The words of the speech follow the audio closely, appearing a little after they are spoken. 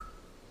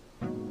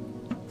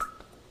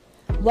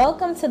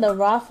Welcome to the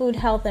Raw Food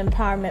Health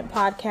Empowerment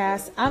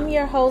Podcast. I'm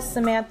your host,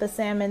 Samantha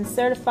Salmon,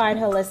 certified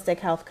holistic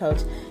health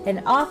coach and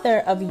author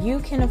of You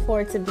Can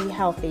Afford to Be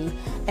Healthy.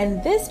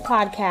 And this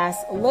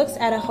podcast looks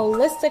at a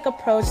holistic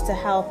approach to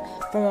health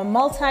from a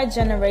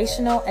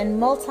multi-generational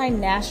and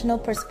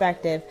multinational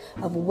perspective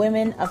of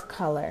women of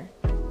color.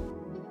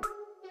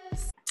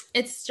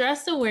 It's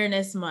Stress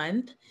Awareness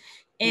Month.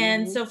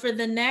 And so for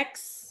the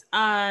next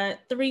 3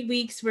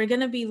 weeks, we're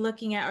going to be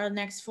looking at, or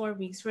next 4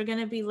 weeks, we're going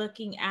to be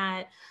looking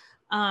at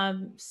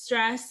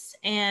stress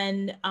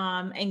and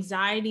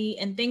anxiety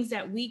and things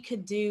that we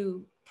could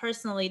do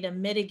personally to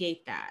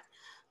mitigate that,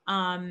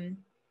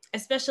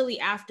 especially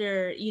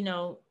after,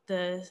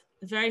 the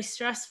very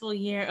stressful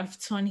year of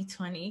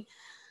 2020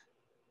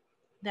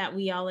 that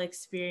we all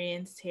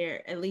experienced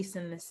here, at least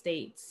in the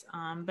States.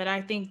 But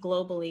I think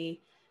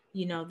globally,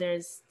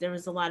 there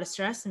was a lot of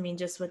stress. I mean,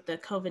 just with the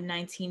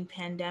COVID-19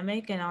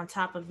 pandemic, and on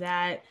top of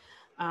that,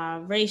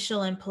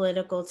 racial and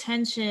political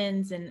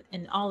tensions and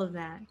all of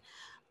that.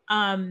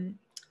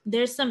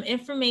 There's some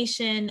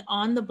information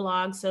on the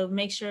blog, so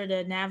make sure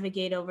to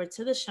navigate over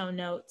to the show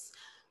notes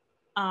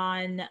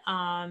on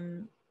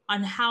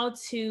how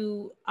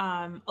to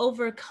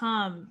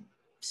overcome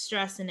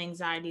stress and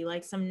anxiety,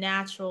 like some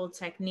natural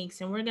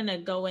techniques. And we're going to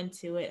go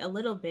into it a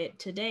little bit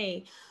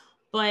today.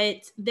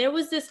 But there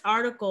was this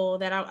article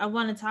that I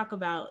want to talk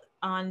about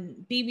on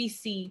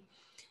BBC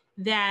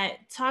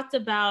that talked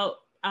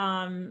about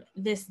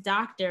this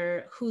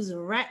doctor whose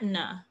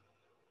retina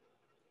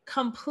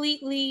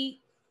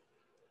completely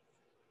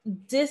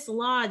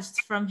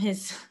dislodged from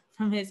his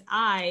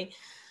eye.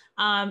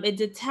 It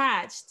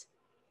detached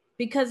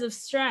because of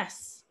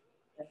stress,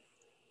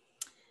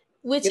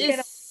 which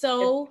is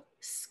so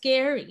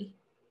scary.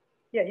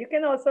 Yeah, you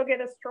can also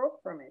get a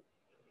stroke from it.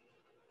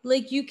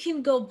 Like, you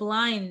can go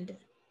blind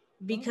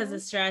because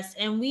of stress.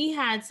 And we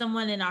had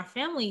someone in our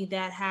family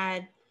that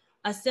had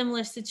a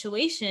similar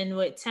situation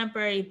with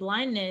temporary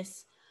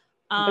blindness,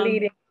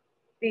 bleeding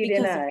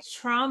because eye. of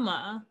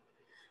trauma,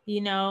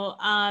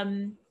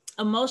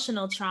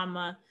 emotional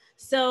trauma.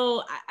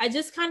 So I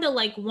just kind of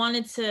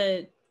wanted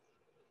to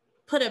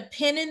put a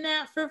pin in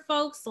that for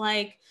folks.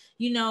 I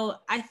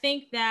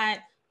think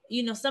that,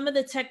 some of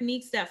the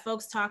techniques that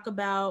folks talk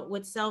about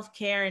with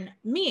self-care, and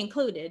me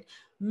included,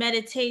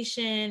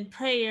 meditation,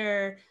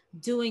 prayer,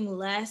 doing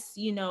less,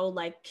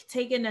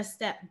 taking a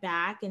step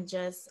back and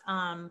just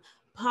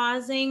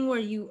pausing where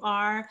you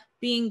are,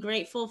 being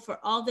grateful for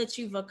all that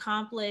you've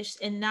accomplished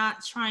and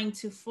not trying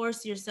to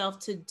force yourself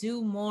to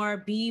do more,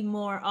 be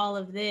more, all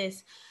of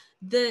this.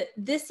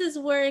 This is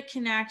where it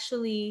can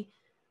actually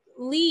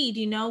lead,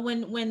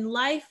 when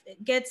life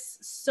gets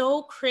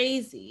so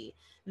crazy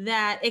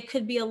that it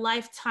could be a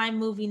Lifetime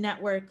movie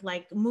network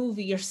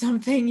movie or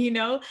something,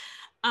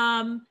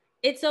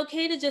 it's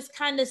okay to just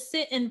kind of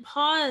sit and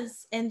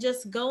pause and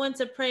just go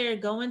into prayer,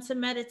 go into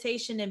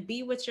meditation and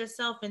be with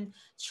yourself and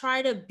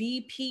try to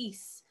be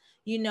peace,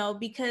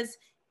 because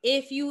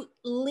if you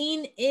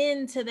lean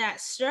into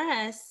that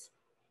stress,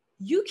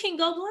 you can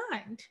go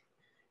blind.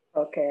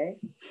 Okay.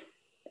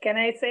 Can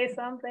I say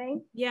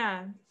something?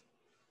 Yeah.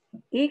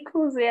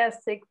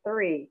 Ecclesiastic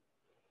 3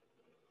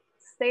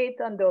 state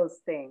on those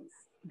things.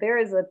 There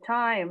is a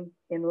time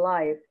in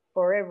life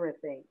for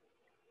everything.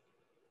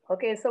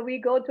 Okay, so we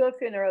go to a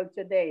funeral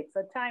today. It's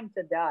a time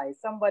to die.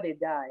 Somebody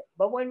died.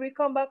 But when we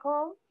come back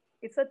home,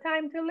 it's a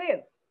time to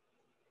live.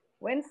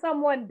 When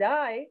someone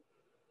dies,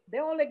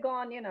 they're only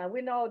gone,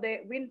 we know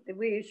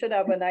we should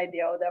have an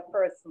idea how that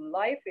person's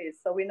life is.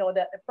 So we know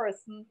that the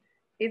person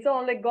is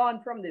only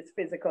gone from this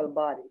physical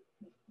body.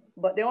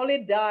 But they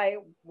only die,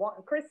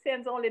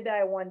 Christians only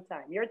die one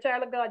time. You're a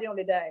child of God, you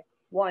only die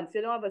once.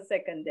 You don't have a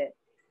second death.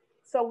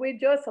 So we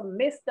just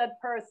miss that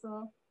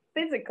person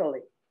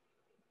physically.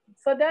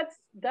 So that's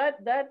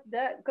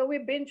because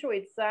we've been through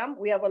it, Sam.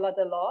 We have a lot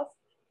of loss.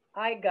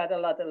 I got a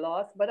lot of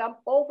loss, but I'm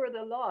over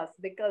the loss,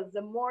 because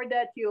the more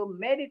that you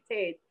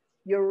meditate,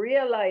 you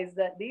realize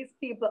that these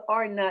people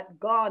are not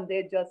gone.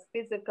 They're just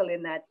physically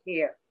not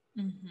here.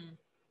 Mm-hmm.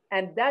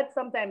 And that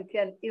sometimes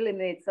can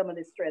eliminate some of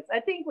the stress. I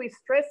think we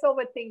stress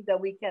over things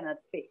that we cannot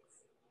fix.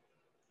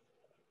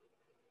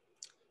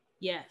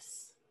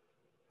 Yes.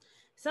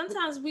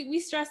 Sometimes we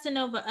stressing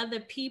over other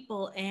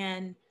people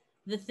and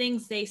the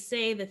things they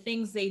say, the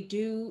things they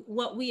do,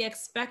 what we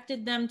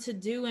expected them to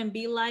do and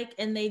be like,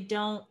 and they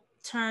don't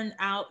turn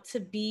out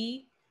to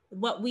be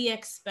what we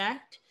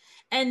expect.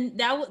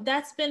 And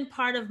that's been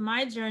part of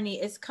my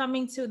journey, is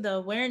coming to the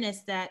awareness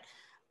that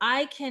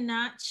I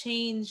cannot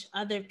change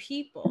other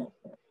people.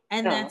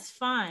 And that's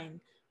fine.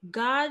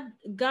 God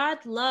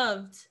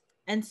loved,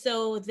 and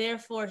so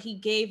therefore he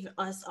gave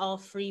us all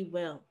free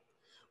will,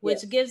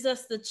 which gives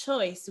us the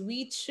choice.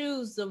 We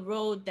choose the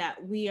road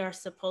that we are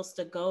supposed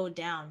to go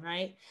down,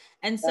 right?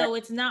 And so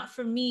it's not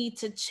for me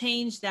to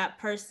change that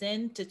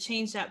person, to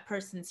change that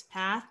person's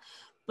path,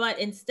 but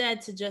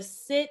instead to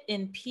just sit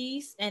in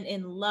peace and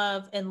in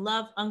love, and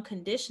love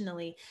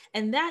unconditionally.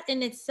 And that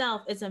in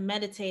itself is a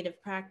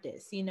meditative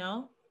practice,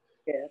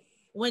 Yes.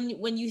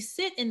 When you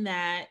sit in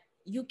that,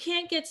 you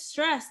can't get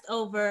stressed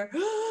over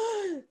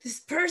this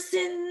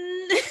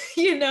person,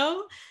 you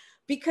know,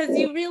 because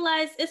you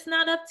realize it's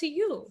not up to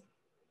you.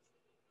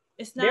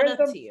 It's not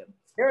up to you.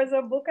 There's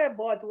a book I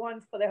bought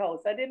once for the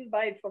house. I didn't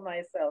buy it for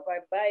myself. I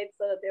buy it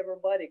so that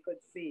everybody could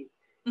see.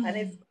 And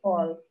it's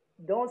called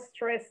Don't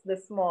Stress the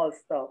Small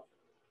Stuff.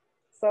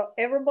 So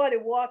everybody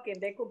walking,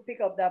 they could pick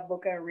up that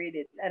book and read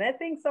it. And I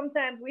think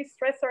sometimes we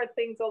stress our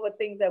things over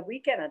things that we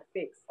cannot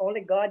fix.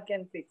 Only God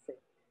can fix it.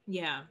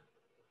 Yeah.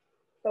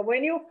 So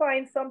when you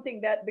find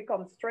something that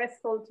becomes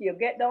stressful to you,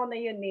 get down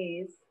on your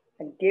knees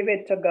and give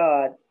it to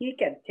God. He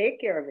can take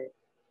care of it.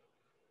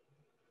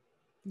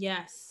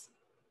 Yes.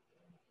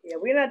 Yeah,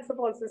 we're not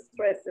supposed to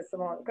stress this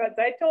amount. Because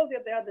I told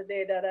you the other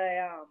day that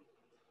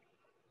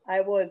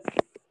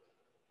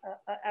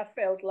I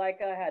felt like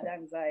I had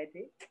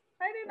anxiety.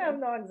 I didn't have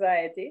no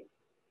anxiety.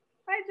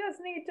 I just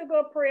need to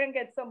go pray and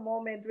get some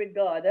moment with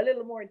God, a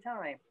little more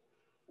time.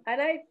 And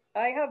I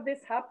have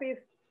this happy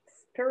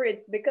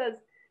spirit because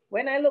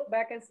when I look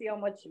back and see how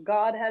much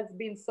God has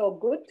been so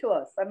good to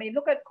us. I mean,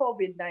 look at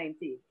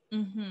COVID-19.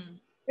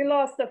 We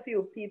lost a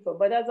few people,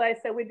 but as I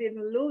said, we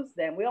didn't lose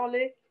them.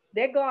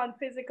 They're gone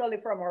physically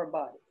from our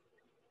body.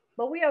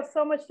 But we have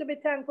so much to be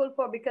thankful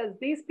for because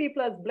these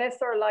people have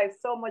blessed our lives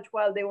so much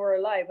while they were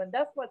alive. And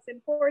that's what's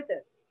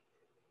important.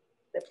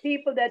 The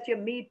people that you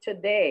meet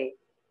today,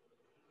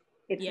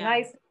 it's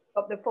nice to pick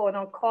up the phone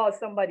and call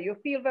somebody. You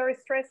feel very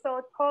stressed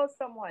out, call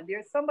someone.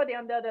 There's somebody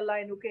on the other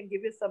line who can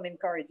give you some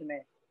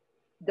encouragement.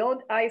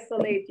 Don't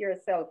isolate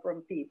yourself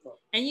from people.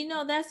 And you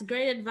know, that's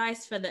great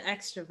advice for the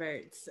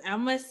extroverts.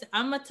 I'm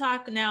gonna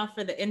talk now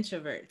for the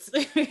introverts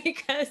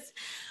because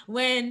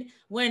when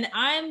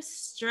I'm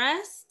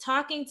stressed,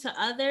 talking to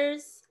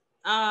others,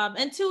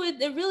 and to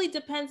it really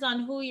depends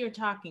on who you're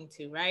talking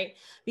to, right?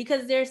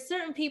 Because there's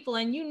certain people,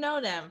 and you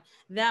know them,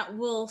 that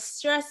will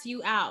stress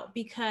you out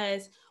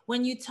because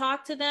when you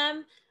talk to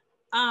them,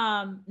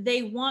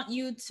 they want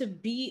you to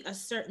be a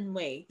certain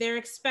way. They're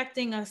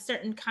expecting a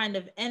certain kind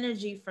of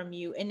energy from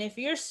you. And if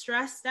you're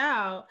stressed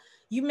out,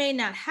 you may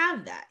not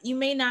have that. You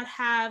may not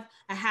have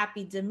a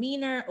happy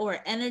demeanor or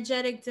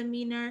energetic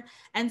demeanor.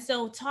 And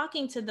so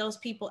talking to those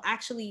people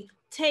actually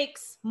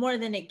takes more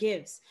than it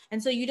gives.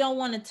 And so you don't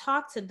want to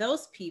talk to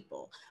those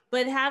people,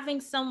 but having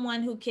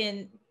someone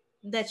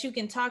that you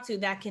can talk to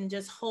that can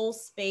just hold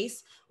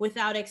space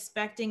without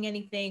expecting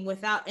anything,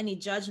 without any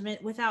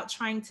judgment, without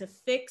trying to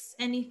fix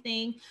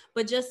anything,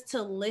 but just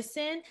to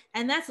listen.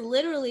 And that's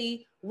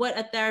literally what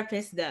a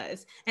therapist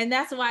does. And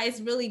that's why it's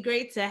really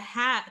great to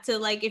have to,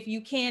 like, if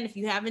you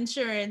have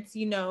insurance,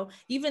 you know,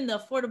 even the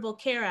Affordable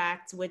Care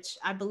Act, which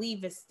I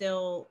believe is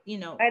still, you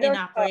know, in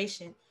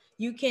operation,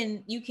 you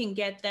can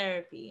get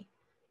therapy.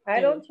 I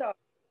don't charge.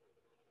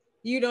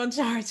 You don't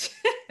charge.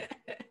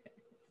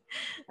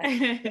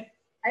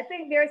 I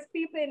think there's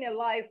people in your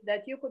life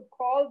that you could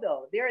call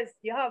though.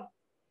 You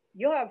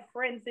have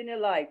friends in your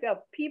life. You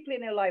have people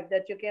in your life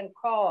that you can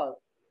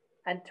call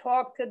and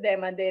talk to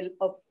them and they'll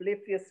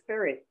uplift your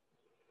spirit.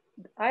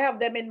 I have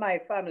them in my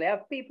family. I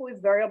have people who's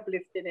very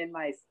uplifting in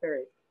my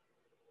spirit.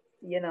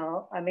 You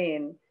know, I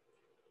mean,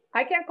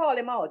 I can call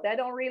him out. I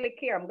don't really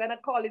care. I'm going to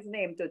call his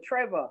name to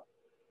Trevor.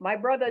 My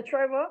brother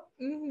Trevor,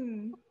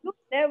 you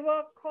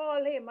never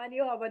call him and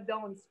you have a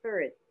down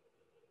spirit.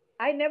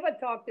 I never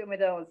talk to him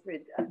with a down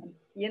spirit.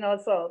 You know,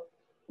 so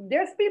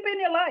there's people in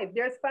your life,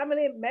 there's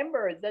family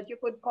members that you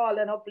could call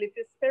and uplift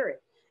your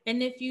spirit.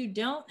 And if you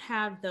don't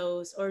have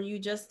those, or you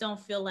just don't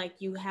feel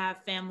like you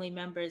have family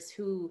members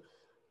who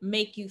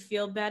make you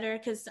feel better,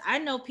 because I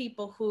know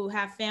people who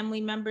have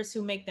family members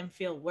who make them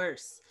feel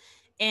worse.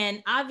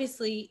 And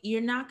obviously,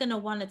 you're not going to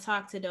want to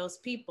talk to those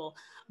people.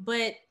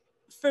 But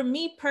for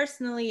me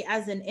personally,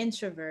 as an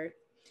introvert,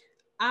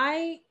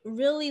 I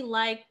really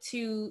like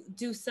to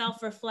do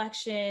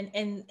self-reflection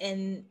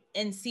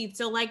and see.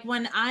 So like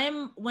when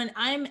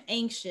I'm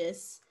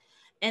anxious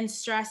and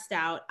stressed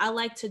out, I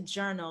like to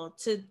journal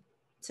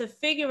to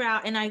figure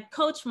out, and I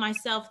coach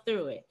myself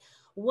through it.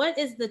 What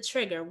is the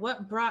trigger?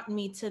 What brought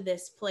me to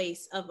this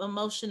place of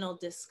emotional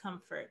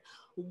discomfort?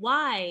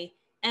 Why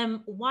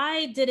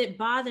did it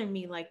bother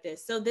me like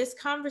this? So this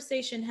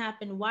conversation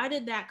happened. Why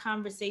did that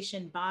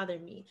conversation bother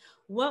me?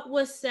 What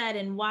was said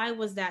and why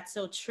was that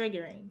so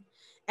triggering?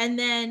 And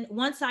then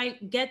once I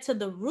get to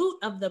the root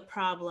of the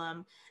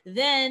problem,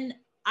 then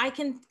I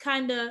can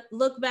kind of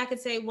look back and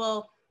say,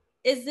 well,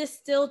 is this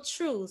still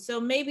true?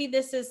 So maybe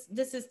this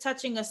is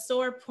touching a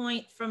sore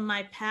point from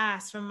my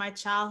past, from my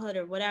childhood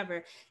or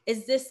whatever.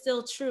 Is this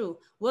still true?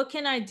 What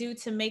can I do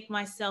to make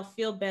myself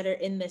feel better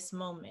in this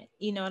moment?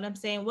 You know what I'm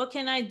saying? What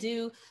can I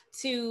do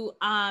to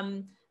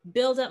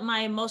build up my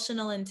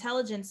emotional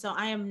intelligence so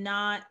I am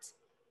not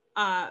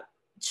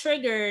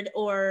triggered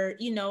or,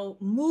 you know,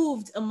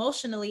 moved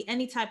emotionally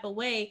any type of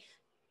way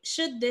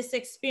should this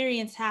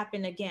experience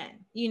happen again,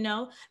 you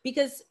know?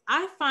 Because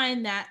I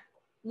find that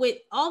with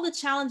all the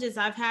challenges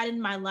I've had in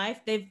my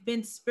life, they've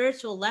been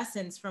spiritual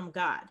lessons from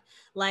God.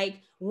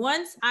 Like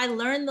once I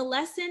learned the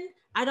lesson,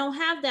 I don't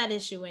have that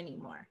issue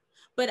anymore.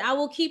 but I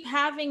will keep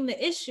having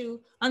the issue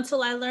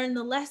until I learn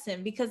the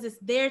lesson, because it's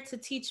there to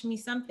teach me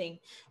something.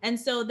 And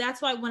so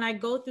that's why when I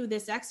go through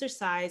this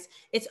exercise,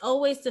 it's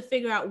always to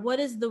figure out what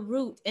is the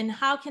root and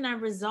how can I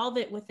resolve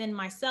it within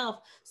myself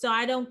so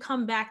I don't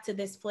come back to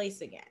this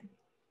place again.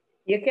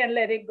 You can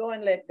let it go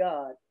and let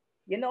God.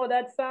 You know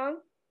that song?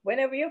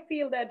 Whenever you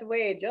feel that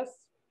way, just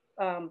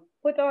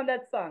put on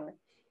that song.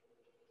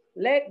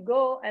 Let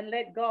go and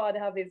let God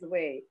have his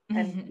way.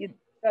 And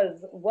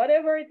because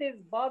whatever it is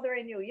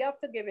bothering you, you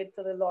have to give it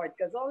to the Lord,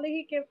 because only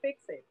he can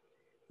fix it.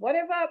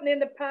 Whatever happened in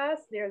the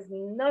past, there's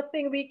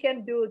nothing we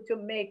can do to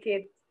make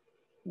it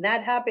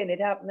not happen.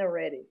 It happened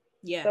already.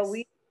 Yes. So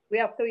we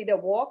have to either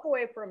walk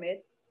away from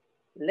it,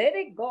 let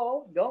it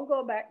go, don't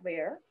go back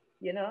there,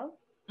 you know?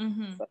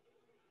 So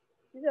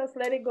you just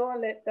let it go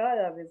and let God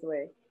have his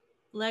way.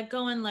 Let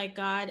go and let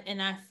God.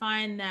 And I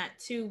find that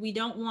too, we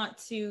don't want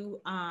to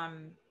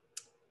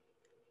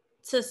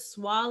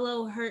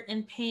swallow hurt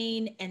and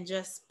pain and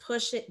just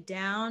push it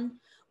down.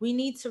 We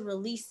need to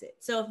release it.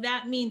 So if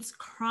that means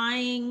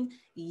crying,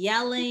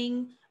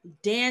 yelling,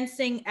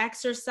 dancing,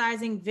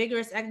 exercising,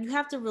 vigorous, you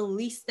have to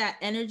release that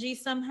energy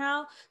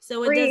somehow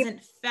so it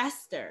doesn't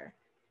fester.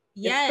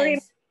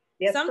 Yes.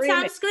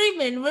 Sometimes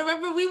screaming.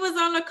 Remember, we was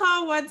on a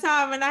call one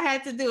time and I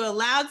had to do a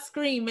loud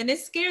scream, and it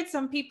scared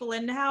some people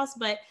in the house,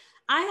 but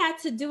I had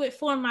to do it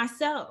for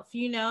myself,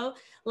 you know,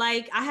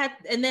 like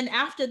and then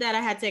after that,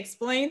 I had to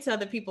explain to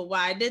other people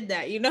why I did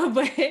that, you know,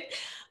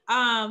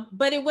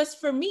 but it was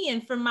for me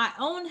and for my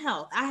own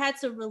health. I had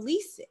to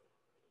release it.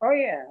 Oh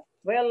yeah.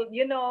 Well,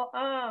 you know,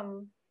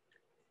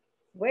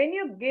 when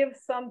you give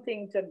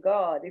something to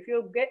God, if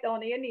you get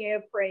on your knee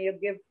and pray, you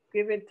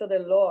give it to the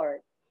Lord,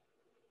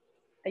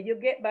 and you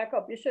get back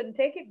up, you shouldn't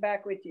take it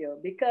back with you,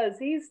 because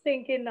he's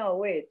thinking, no,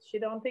 wait, she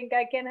don't think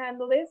I can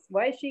handle this.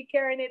 Why is she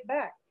carrying it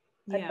back?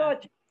 Yeah. I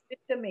thought you did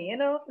it to me, you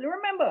know.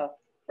 Remember,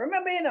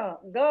 you know,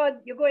 God,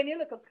 you go in your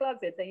little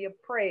closet and you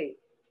pray.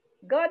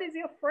 God is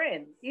your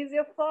friend. He's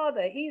your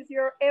father. He's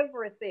your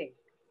everything.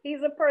 He's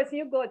a person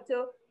you go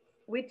to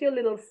with your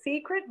little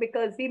secret,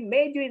 because he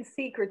made you in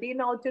secret. He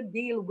knows how to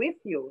deal with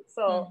you.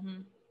 So,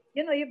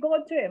 you know, you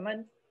go to him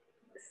and,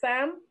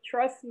 Sam,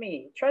 trust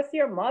me, trust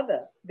your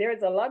mother.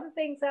 There's a lot of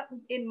things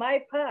happened in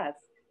my past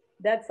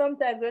that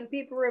sometimes when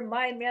people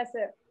remind me, I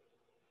say,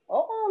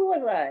 oh,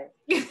 what was I?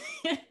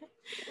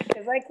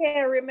 Because I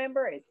can't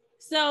remember it.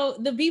 So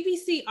the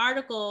BBC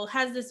article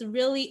has this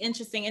really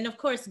interesting, and of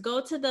course,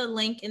 go to the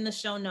link in the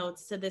show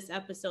notes to this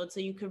episode so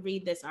you could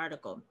read this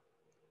article.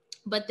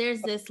 But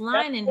there's this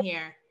line in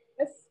here.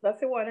 That's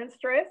the one in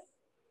stress?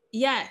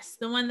 Yes,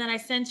 the one that I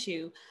sent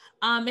you.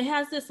 It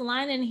has this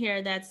line in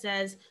here that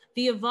says,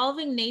 the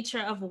evolving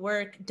nature of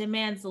work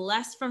demands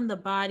less from the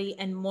body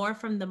and more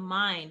from the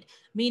mind,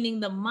 meaning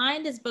the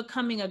mind is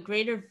becoming a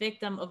greater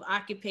victim of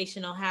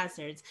occupational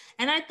hazards.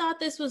 And I thought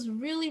this was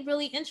really,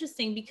 really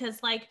interesting,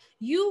 because like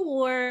you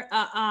were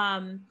a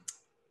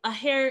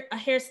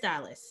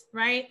hairstylist,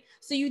 right?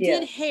 So you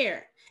did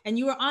hair and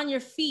you were on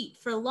your feet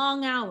for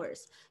long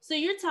hours. So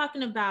you're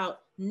talking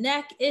about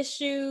neck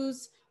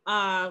issues,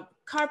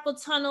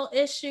 carpal tunnel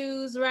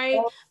issues, right?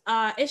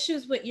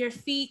 Issues with your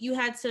feet. You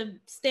had to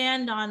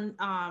stand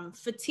on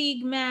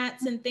fatigue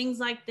mats and things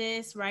like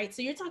this, right?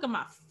 So you're talking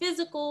about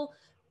physical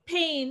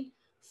pain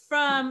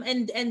from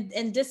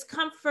and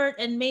discomfort,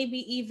 and maybe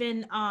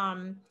even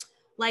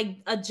like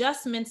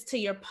adjustments to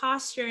your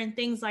posture and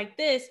things like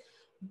this,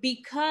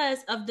 because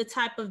of the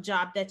type of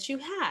job that you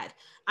had.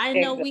 I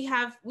know we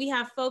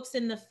have folks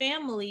in the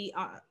family,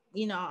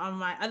 you know, on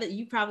my other,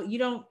 you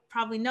don't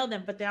probably know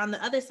them, but they're on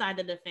the other side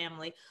of the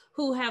family,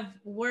 who have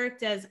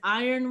worked as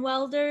iron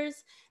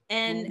welders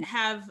and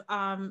have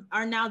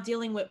are now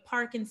dealing with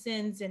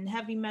Parkinson's and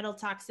heavy metal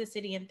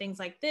toxicity and things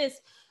like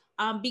this,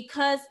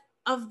 because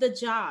of the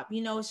job.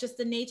 You know, it's just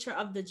the nature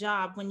of the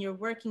job. When you're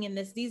working in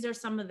this, these are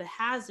some of the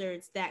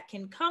hazards that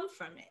can come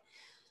from it.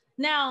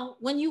 Now,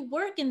 when you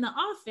work in the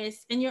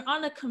office and you're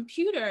on a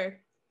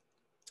computer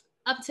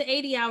up to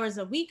 80 hours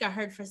a week, I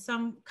heard, for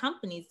some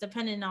companies,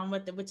 depending on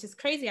which is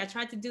crazy. I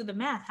tried to do the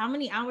math. How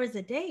many hours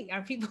a day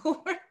are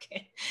people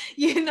working,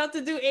 you know,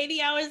 to do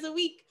 80 hours a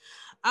week?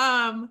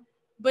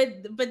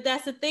 But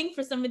that's the thing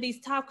for some of these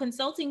top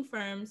consulting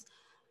firms,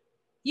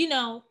 you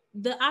know,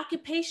 the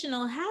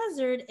occupational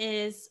hazard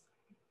is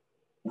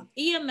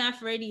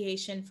EMF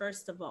radiation,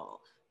 first of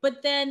all,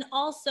 but then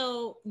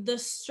also the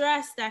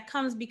stress that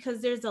comes, because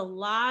there's a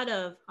lot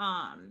of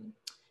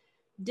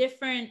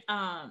different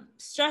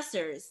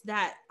stressors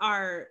that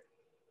are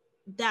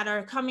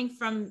coming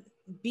from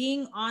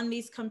being on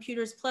these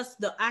computers, plus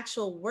the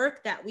actual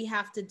work that we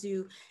have to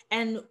do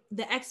and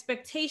the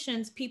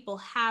expectations people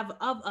have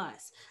of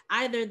us.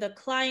 Either the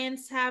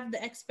clients have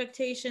the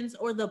expectations,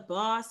 or the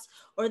boss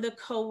or the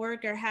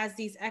coworker has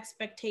these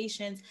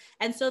expectations.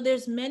 And so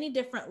there's many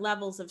different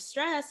levels of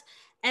stress.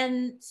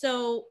 And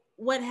so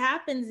what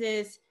happens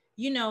is,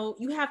 you know,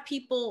 you have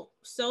people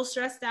so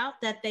stressed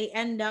out that they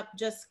end up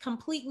just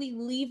completely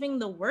leaving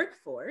the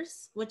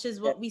workforce, which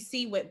is what we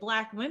see with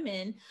Black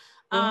women.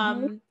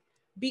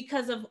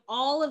 because of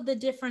all of the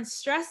different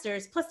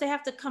stressors. Plus they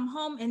have to come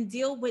home and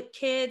deal with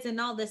kids and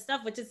all this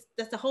stuff, which is,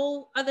 that's a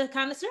whole other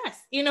kind of stress.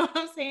 You know what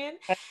I'm saying?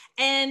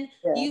 And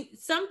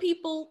some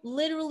people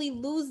literally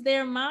lose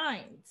their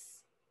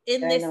minds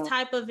in this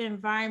type of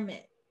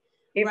environment.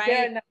 If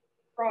they're not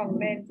strong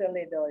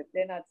mentally though, if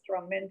they're not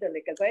strong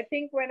mentally, because I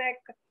think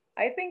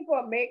I think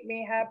what made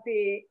me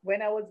happy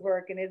when I was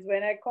working is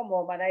when I come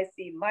home and I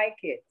see my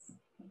kids,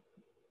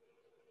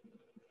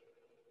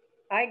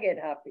 I get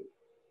happy.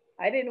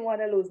 I didn't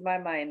want to lose my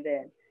mind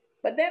then.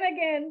 But then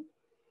again,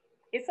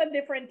 it's a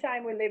different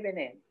time we're living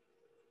in.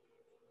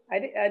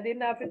 I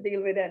didn't have to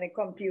deal with any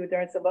computer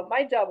and so, but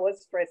my job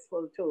was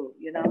stressful too,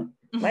 you know.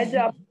 My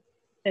job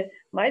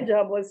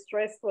was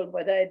stressful,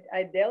 but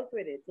I dealt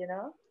with it, you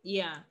know.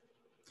 Yeah.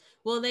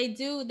 Well,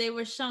 they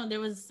were shown, there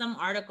was some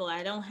article,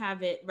 I don't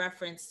have it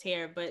referenced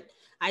here, but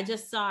I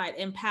just saw it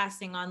in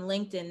passing on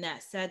LinkedIn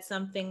that said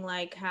something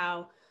like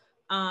how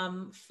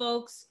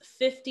folks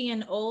 50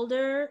 and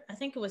older, I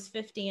think it was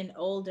 50 and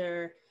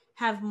older,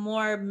 have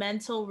more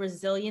mental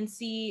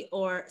resiliency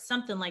or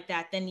something like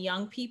that than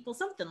young people,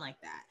 something like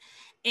that.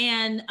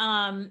 And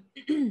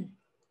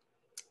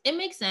it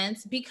makes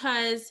sense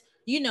because,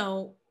 you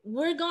know,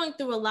 we're going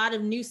through a lot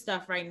of new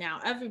stuff right now.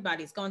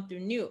 Everybody's going through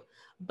new.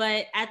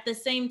 But at the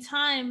same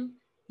time,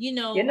 you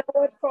know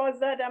what caused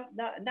that?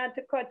 Not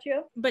to cut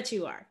you. But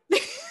you are.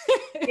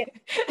 Yeah,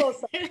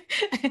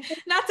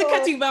 not to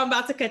cut you, but I'm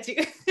about to cut you.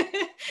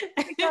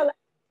 Physical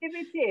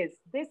activities.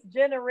 This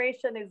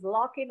generation is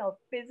lacking of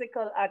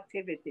physical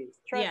activities.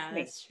 Trust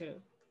me. That's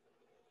true.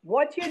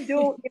 What you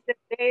do in the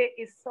day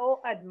is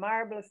so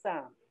admirable,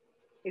 Sam.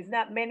 It's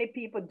not many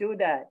people do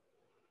that.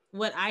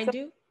 What I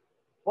do?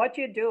 What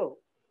you do,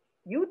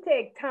 you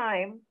take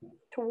time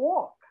to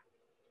walk.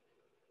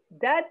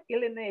 That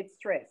eliminates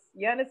stress.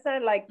 You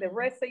understand? Like the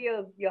rest of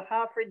your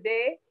half a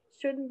day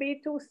shouldn't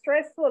be too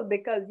stressful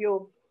because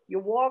you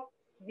walk,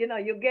 you know,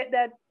 you get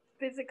that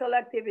physical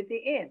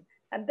activity in.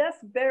 And that's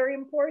very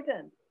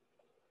important.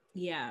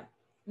 Yeah.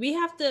 We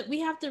have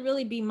to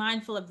really be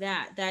mindful of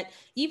that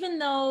even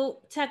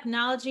though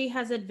technology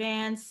has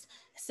advanced,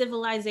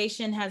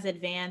 civilization has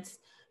advanced,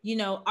 you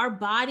know, our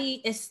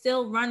body is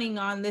still running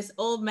on this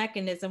old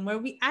mechanism where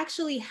we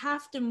actually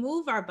have to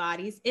move our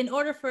bodies in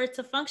order for it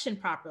to function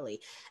properly.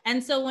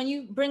 And so when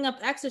you bring up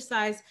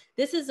exercise,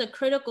 this is a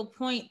critical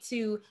point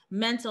to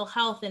mental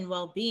health and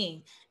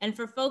well-being. And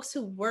for folks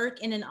who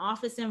work in an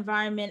office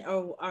environment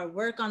or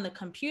work on the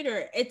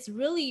computer, it's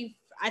really,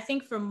 I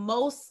think for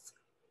most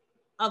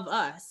of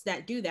us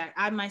that do that,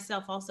 I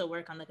myself also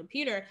work on the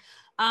computer,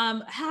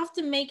 have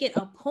to make it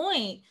a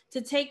point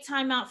to take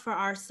time out for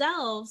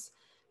ourselves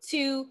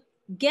to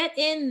get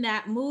in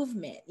that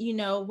movement, you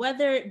know,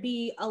 whether it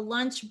be a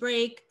lunch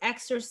break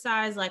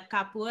exercise like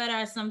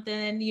capoeira or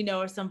something, you know,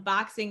 or some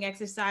boxing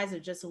exercise, or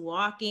just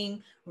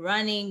walking,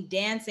 running,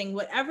 dancing,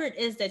 whatever it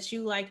is that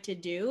you like to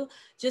do,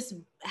 just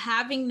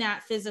having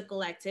that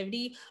physical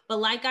activity.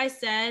 But like I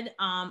said,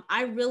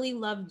 I really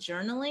love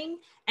journaling.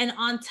 And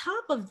on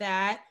top of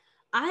that,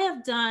 I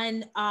have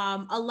done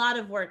a lot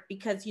of work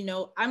because, you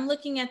know, I'm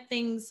looking at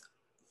things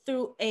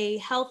through a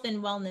health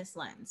and wellness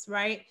lens,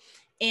 right?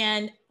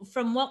 And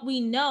from what we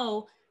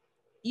know,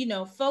 you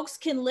know, folks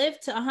can live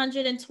to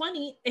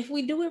 120 if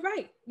we do it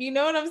right. You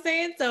know what I'm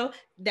saying? So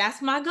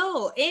that's my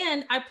goal.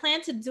 And I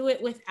plan to do it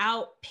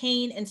without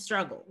pain and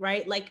struggle,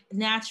 right? Like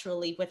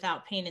naturally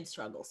without pain and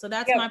struggle. So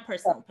that's my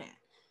personal plan.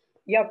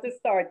 You have to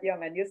start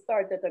young, and you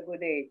start at a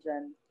good age.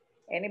 And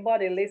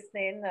anybody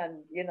listening, and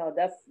you know,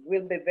 that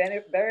will be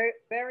very, very,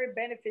 very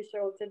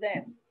beneficial to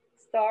them.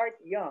 Start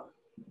young.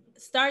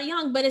 Start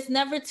young, but it's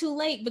never too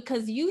late,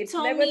 because you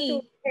told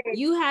me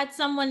you had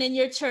someone in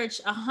your church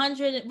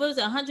 100, what was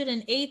it,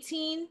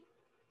 118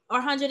 or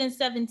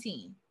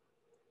 117?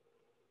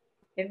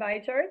 In my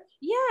church?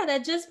 Yeah,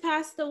 that just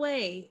passed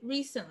away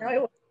recently.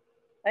 No,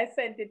 I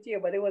sent it to you,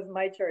 but it was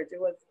my church.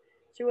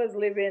 She was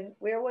living,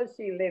 where was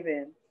she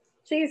living?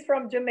 She's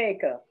from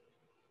Jamaica.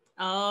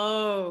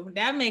 Oh,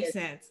 that makes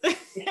sense.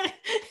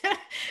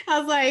 I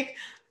was like,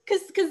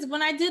 because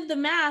when I did the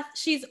math,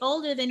 she's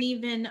older than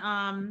even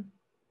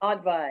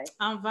Aunt Vi.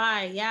 Aunt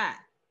Vi, yeah.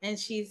 And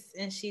she's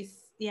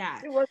yeah.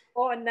 She was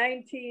born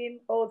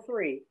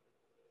 1903.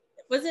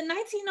 Was it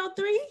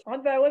 1903?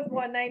 Aunt Vi was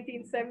born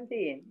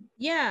 1917.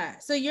 Yeah.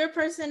 So your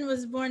person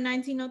was born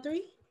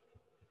 1903?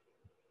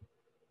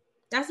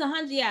 That's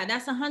 100. Yeah,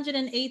 that's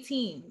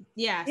 118.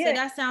 Yeah. So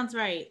that sounds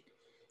right.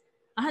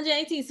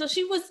 118. So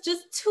she was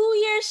just 2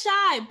 years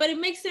shy, but it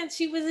makes sense.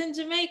 She was in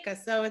Jamaica.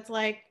 So it's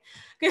like,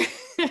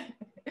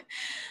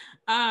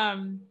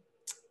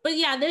 but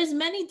yeah, there's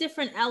many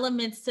different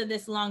elements to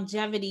this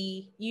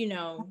longevity, you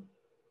know,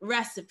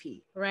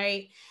 recipe,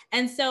 right?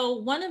 And so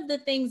one of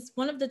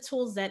the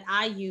tools that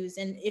I use,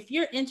 and if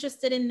you're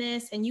interested in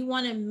this and you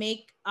want to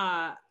make,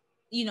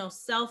 you know,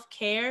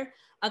 self-care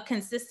a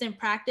consistent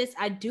practice,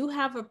 I do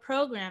have a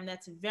program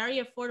that's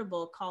very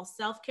affordable called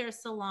Self-Care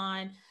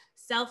Salon,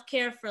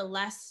 Self-Care for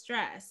Less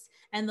Stress.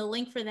 And the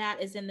link for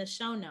that is in the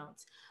show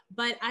notes.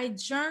 But I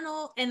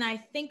journal and I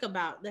think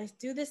about, let's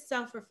do this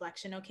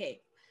self-reflection.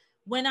 Okay,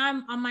 when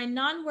I'm on my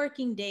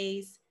non-working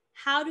days,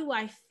 how do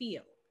I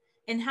feel?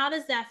 And how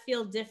does that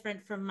feel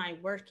different from my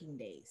working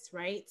days,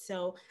 right?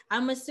 So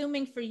I'm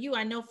assuming for you,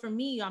 I know for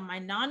me on my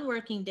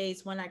non-working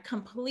days, when I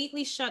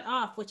completely shut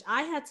off, which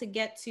I had to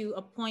get to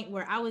a point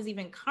where I was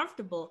even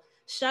comfortable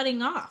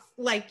shutting off,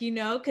 like, you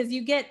know, because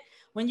you get,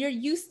 when you're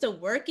used to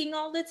working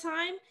all the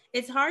time,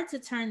 it's hard to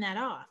turn that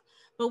off.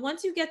 But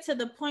once you get to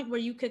the point where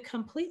you could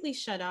completely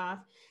shut off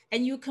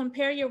and you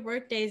compare your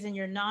work days and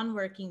your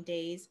non-working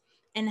days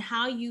and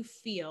how you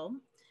feel,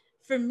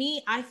 for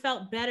me, I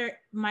felt better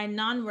my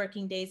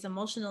non-working days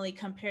emotionally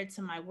compared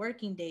to my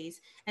working days.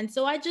 And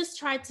so I just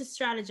tried to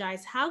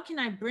strategize, how can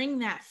I bring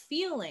that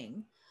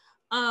feeling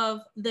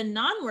of the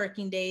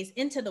non-working days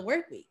into the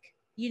work week,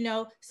 you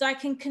know, so I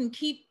can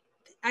keep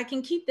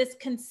this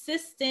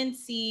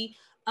consistency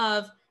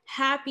of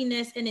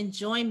happiness and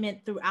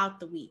enjoyment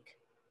throughout the week.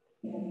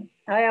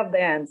 I have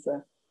the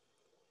answer.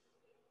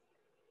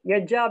 Your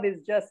job is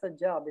just a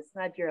job. It's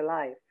not your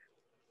life.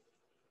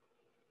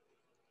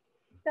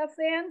 That's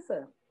the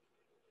answer.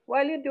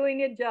 While you're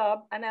doing your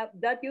job, and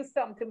that used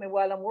something to me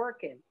while I'm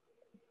working.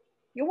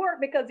 You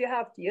work because you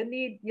have to. You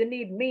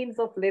need means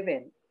of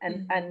living,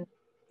 and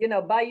you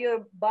know, by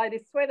the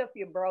sweat of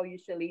your brow you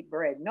shall eat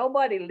bread.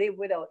 Nobody live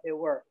without their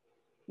work.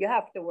 You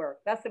have to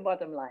work. That's the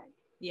bottom line.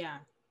 Yeah.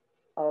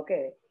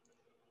 Okay.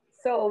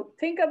 So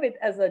think of it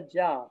as a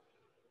job,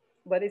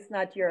 but it's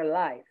not your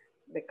life,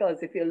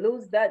 because if you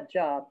lose that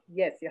job,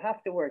 yes, you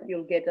have to work.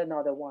 You'll get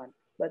another one,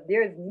 but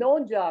there's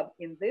no job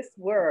in this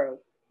world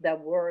that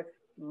worth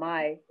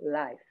my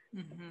life.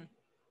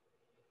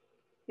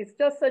 It's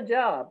just a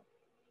job.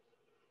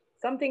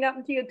 Something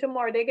happened to you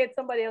tomorrow, they get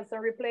somebody else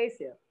and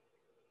replace you.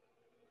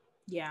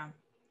 Yeah.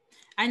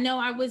 I know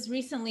I was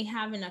recently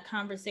having a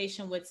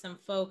conversation with some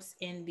folks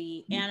in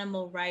the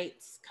animal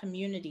rights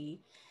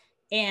community,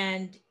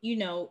 and, you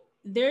know,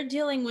 they're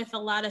dealing with a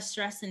lot of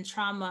stress and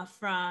trauma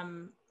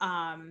from,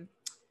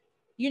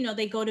 you know,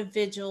 they go to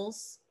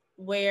vigils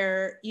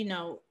where, you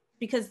know,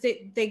 because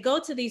they go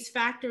to these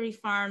factory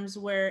farms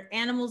where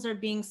animals are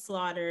being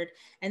slaughtered,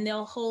 and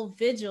they'll hold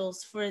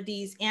vigils for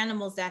these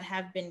animals that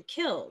have been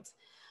killed.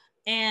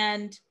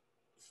 And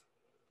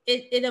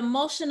it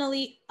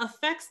emotionally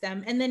affects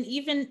them. And then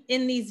even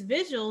in these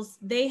vigils,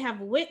 they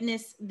have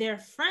witnessed their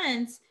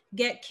friends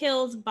get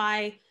killed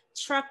by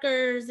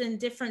truckers and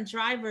different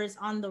drivers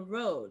on the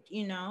road,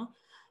 you know.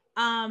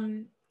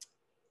 On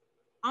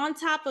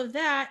top of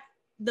that,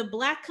 the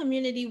Black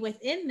community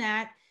within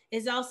that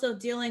is also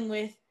dealing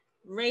with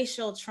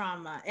racial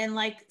trauma and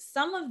like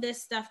some of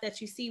this stuff that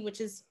you see,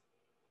 which is,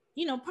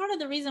 you know, part of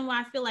the reason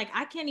why I feel like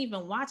I can't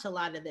even watch a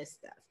lot of this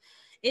stuff.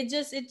 It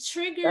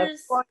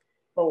triggers. That's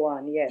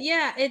one, yes.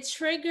 Yeah, it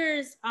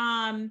triggers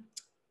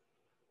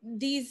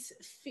these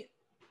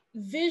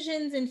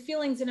visions and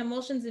feelings and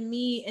emotions in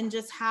me, and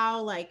just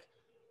how, like,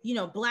 you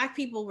know, Black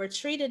people were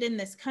treated in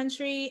this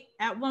country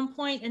at one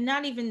point, and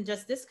not even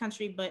just this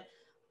country, but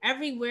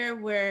everywhere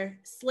where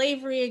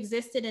slavery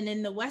existed, and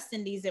in the West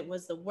Indies it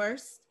was the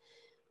worst.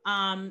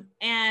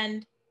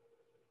 And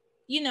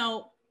you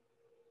know,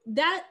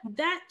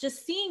 that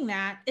just seeing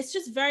that, it's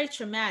just very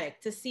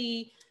traumatic to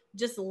see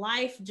just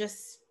life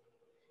just,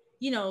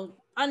 you know,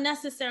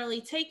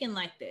 unnecessarily taken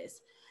like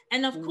this.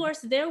 And of course,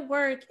 their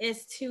work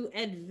is to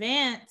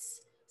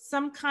advance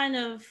some kind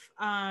of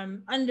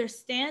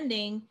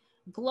understanding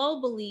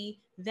globally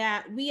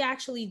that we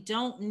actually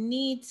don't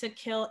need to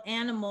kill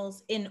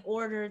animals in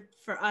order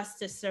for us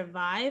to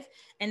survive.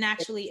 And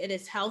actually, it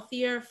is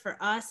healthier for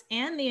us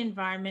and the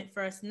environment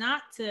for us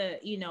not to,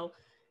 you know,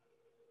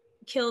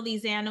 kill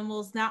these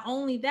animals. Not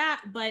only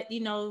that, but, you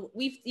know,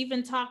 we've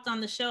even talked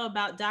on the show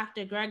about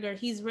Dr. Greger.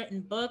 He's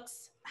written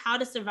books. How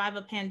to Survive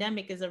a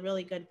Pandemic is a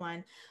really good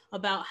one,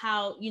 about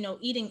how, you know,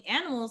 eating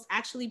animals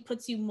actually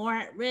puts you more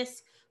at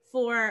risk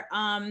for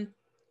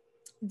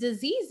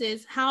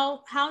diseases,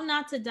 how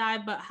not to die,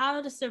 but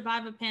how to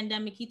survive a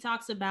pandemic. He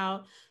talks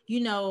about, you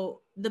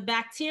know, the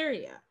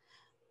bacteria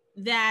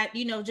that,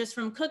 you know, just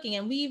from cooking.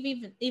 And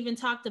we've even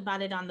talked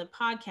about it on the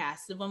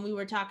podcast when we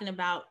were talking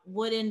about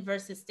wooden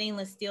versus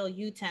stainless steel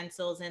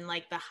utensils and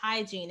like the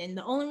hygiene. And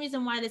the only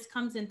reason why this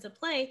comes into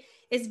play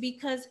is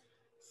because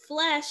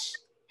flesh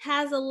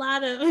has a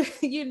lot of,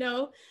 you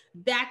know,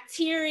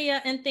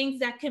 bacteria and things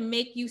that can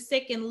make you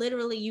sick, and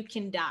literally you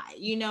can die.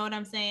 You know what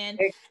I'm saying?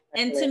 Exactly.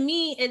 And to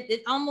me,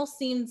 it almost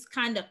seems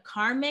kind of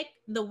karmic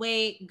the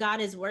way God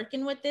is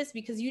working with this,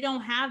 because you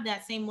don't have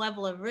that same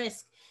level of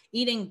risk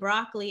eating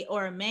broccoli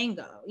or a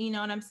mango. You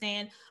know what I'm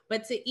saying?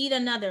 But to eat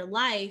another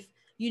life,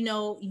 you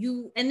know,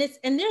 and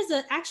there's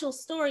an actual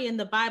story in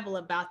the Bible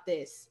about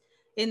this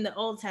in the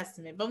Old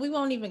Testament, but we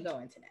won't even go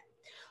into that.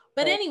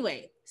 But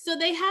anyway, so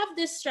they have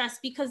this stress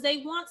because they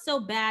want so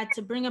bad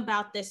to bring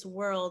about this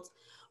world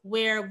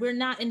where we're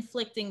not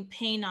inflicting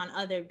pain on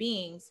other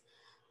beings.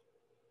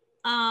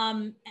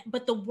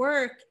 But the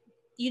work,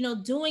 you know,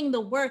 doing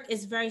the work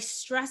is very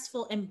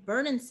stressful and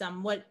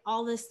burdensome, what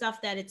all this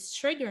stuff that it's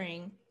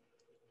triggering.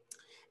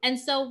 And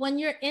so when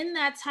you're in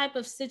that type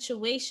of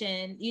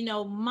situation, you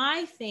know,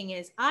 my thing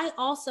is I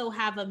also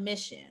have a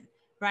mission,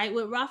 right?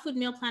 With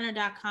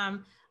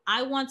rawfoodmealplanner.com,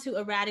 I want to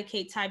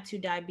eradicate type 2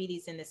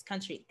 diabetes in this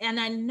country. And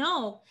I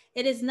know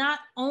it is not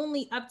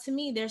only up to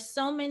me. There's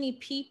so many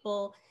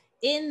people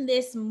in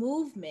this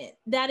movement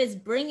that is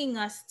bringing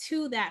us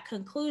to that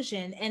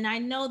conclusion. And I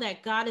know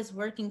that God is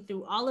working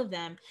through all of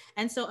them.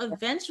 And so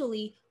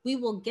eventually we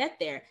will get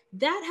there.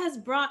 That has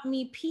brought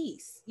me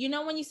peace. You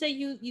know, when you say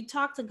you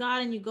talk to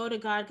God and you go to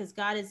God because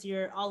God is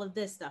your all of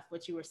this stuff,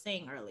 what you were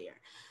saying earlier.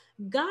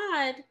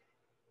 God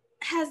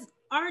has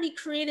already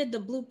created the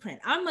blueprint.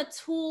 I'm a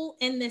tool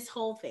in this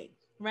whole thing,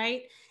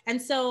 right?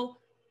 And so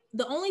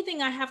the only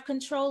thing I have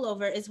control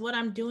over is what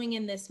I'm doing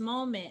in this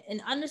moment,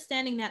 and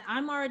understanding that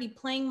I'm already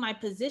playing my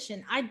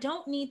position. I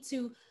don't need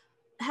to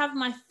have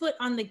my foot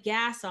on the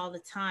gas all the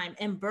time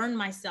and burn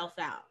myself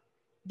out.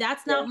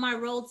 That's not my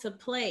role to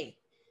play,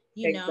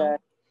 you know?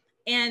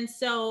 And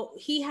so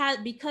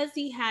because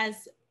he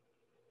has,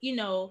 you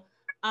know,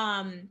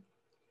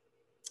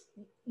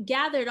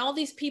 gathered all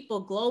these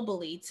people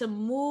globally to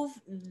move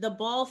the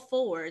ball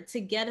forward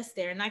to get us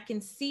there. And I can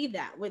see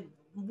that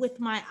with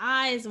my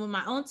eyes, with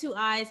my own two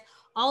eyes,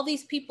 all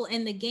these people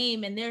in the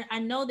game. And I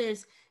know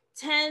there's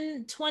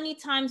 10, 20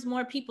 times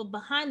more people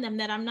behind them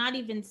that I'm not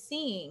even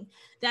seeing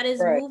that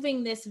is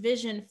moving this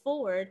vision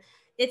forward.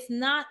 It's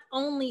not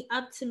only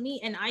up to me,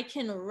 and I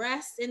can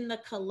rest in the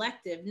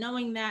collective,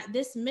 knowing that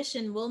this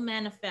mission will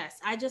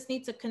manifest. I just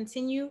need to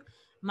continue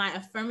my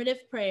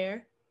affirmative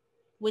prayer,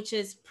 which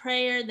is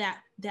prayer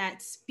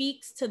that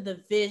speaks to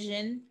the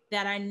vision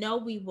that I know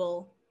we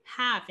will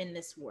have in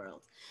this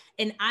world.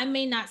 And I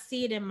may not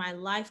see it in my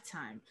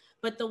lifetime,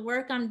 but the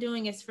work I'm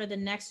doing is for the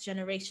next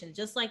generation.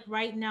 Just like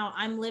right now,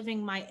 I'm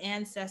living my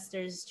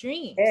ancestors'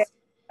 dreams.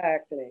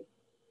 Exactly.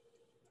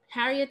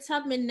 Harriet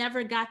Tubman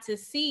never got to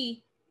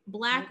see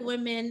Black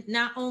women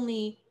not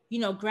only, you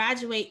know,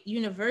 graduate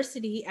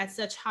university at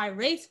such high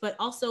rates, but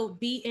also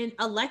be in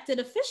elected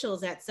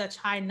officials at such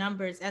high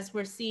numbers as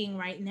we're seeing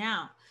right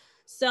now.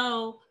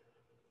 So,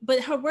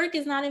 but her work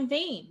is not in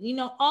vain. You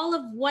know, all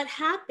of what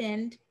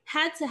happened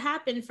had to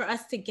happen for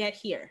us to get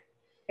here.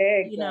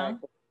 Exactly. You know?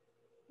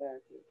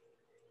 Exactly.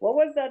 What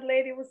was that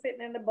lady who was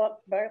sitting in the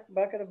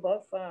back of the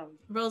bus?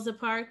 Rosa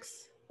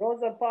Parks.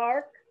 Rosa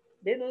Parks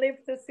didn't live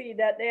to see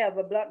that they have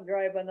a Black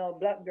driver now.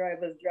 Black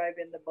drivers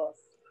driving the bus,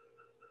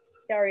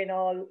 carrying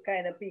all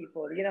kind of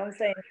people. You know what I'm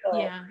saying? So,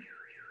 yeah.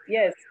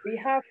 Yes, we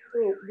have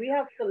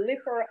to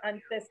lift our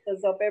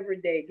ancestors up every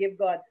day. Give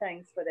God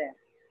thanks for them,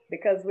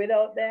 because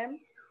without them,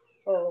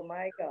 oh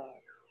my God,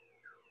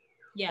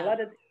 a lot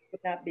of things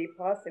would not be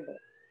possible.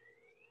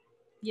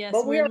 Yes,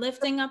 but we're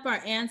lifting up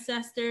our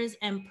ancestors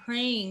and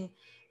praying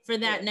for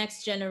that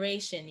next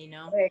generation, you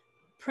know,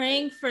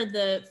 praying for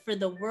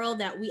the world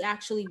that we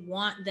actually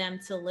want them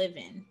to live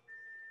in.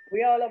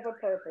 We all have a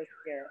purpose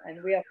here,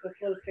 and we have to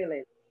fulfill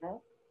it.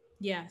 No?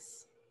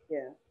 Yes.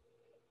 Yeah.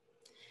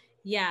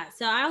 Yeah.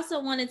 So I also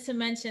wanted to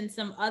mention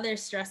some other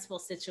stressful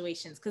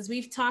situations, because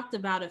we've talked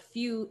about a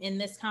few in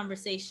this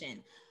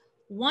conversation.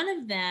 One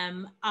of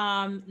them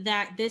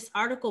that this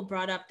article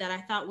brought up that I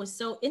thought was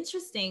so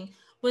interesting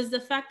was the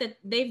fact that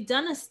they've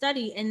done a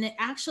study, and it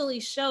actually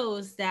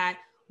shows that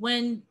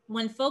when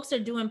folks are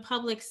doing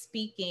public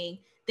speaking,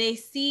 they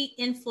see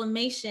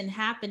inflammation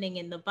happening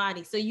in the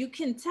body. So you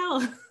can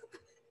tell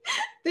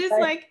there's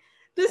like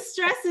the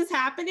stress is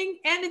happening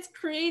and it's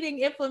creating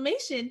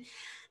inflammation.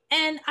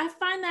 And I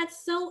find that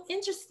so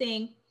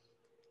interesting,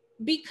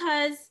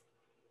 because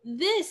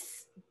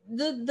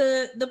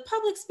the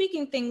public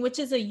speaking thing, which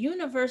is a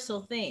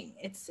universal thing,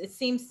 it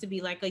seems to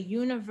be like a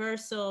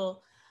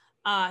universal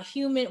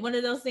human, one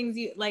of those things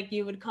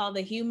you would call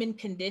the human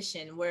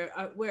condition, where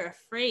we're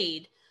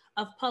afraid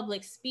of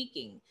public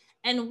speaking.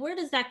 And where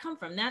does that come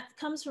from? That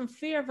comes from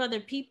fear of other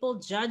people,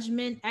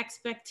 judgment,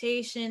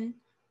 expectation.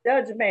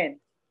 Judgment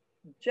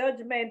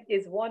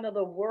is one of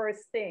the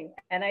worst things.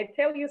 And I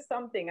tell you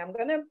something, I'm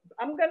gonna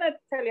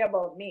tell you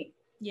about me.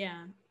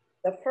 Yeah.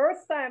 The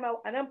first time,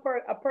 and I'm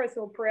a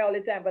person who pray all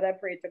the time, but I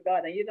pray to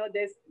God. And you know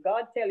this,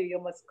 God tell you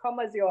must come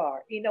as you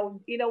are. You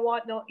don't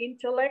want no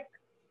intellect.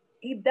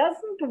 He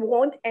doesn't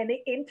want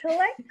any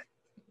intellect.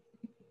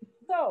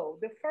 So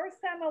the first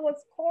time I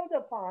was called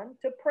upon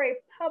to pray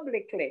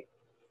publicly,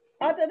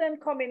 other than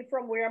coming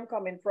from where I'm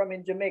coming from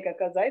in Jamaica,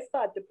 because I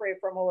started to pray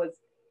from I was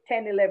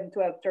 10, 11,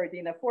 12,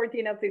 13,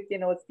 14, and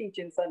 15, I was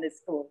teaching Sunday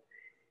school.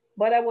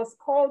 But I was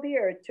called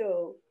here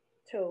to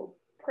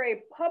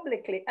pray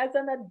publicly as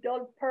an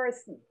adult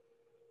person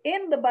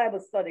in the Bible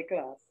study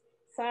class.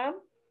 Sam,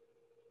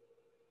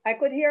 I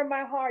could hear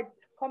my heart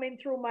coming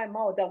through my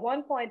mouth. At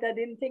one point, I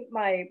didn't think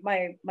my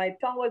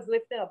tongue was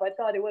lifting up. I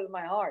thought it was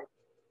my heart.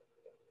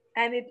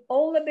 And it's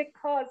only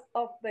because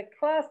of the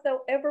class that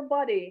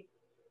everybody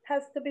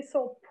has to be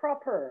so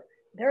proper.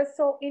 They're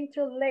so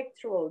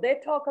intellectual. They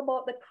talk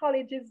about the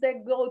colleges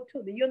they go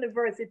to, the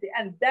university,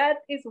 and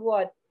that is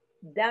what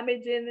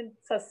damaging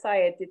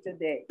society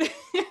today.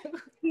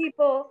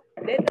 People,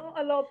 they don't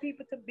allow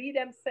people to be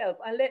themselves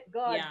and let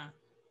God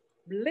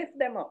lift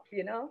them up,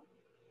 you know?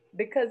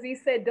 Because he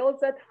said those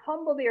that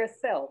humble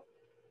yourself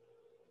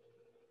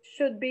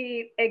should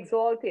be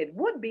exalted,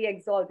 would be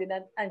exalted,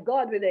 and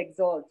God will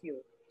exalt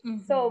you.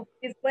 Mm-hmm. So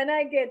it's when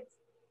I get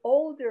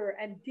older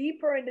and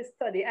deeper in the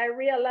study, I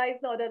realize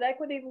now that I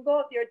could even go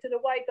up there to the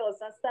White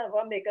House and stand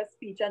up and make a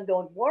speech and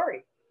don't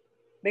worry,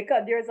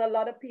 because there's a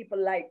lot of people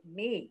like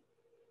me.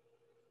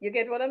 You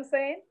get what I'm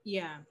saying?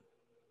 Yeah.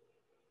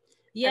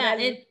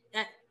 And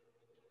Yeah.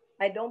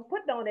 I don't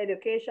put down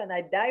education.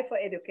 I die for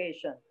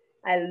education.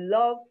 I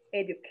love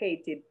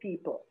educated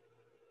people.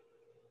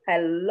 I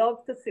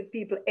love to see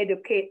people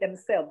educate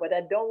themselves, but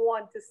I don't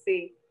want to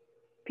see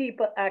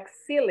people act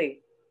silly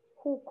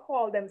who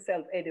call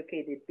themselves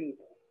educated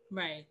people.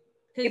 Right.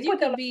 Because you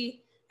could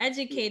be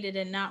educated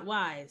and not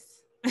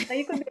wise. And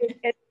you could be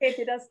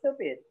educated and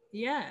stupid.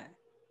 Yeah.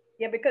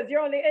 Yeah, because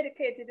you're only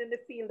educated in the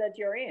field that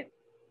you're in.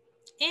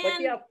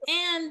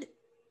 And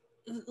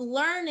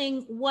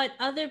learning what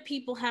other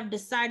people have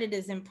decided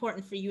is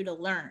important for you to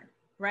learn,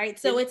 right?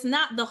 So it's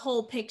not the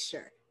whole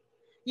picture,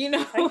 you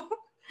know?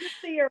 You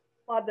see your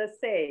mother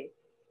say,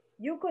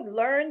 you could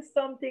learn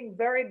something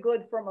very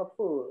good from a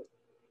fool.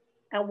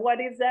 And what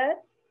is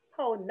that?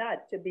 How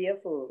not to be a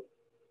fool.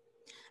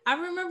 I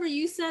remember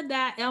you said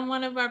that on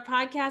one of our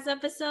podcast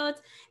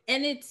episodes,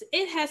 and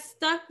it has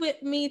stuck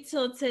with me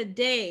till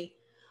today,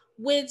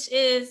 which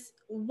is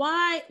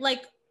why,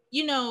 like,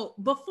 you know,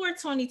 before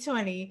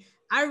 2020,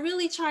 I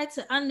really tried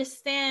to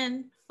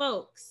understand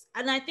folks.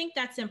 And I think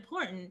that's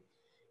important.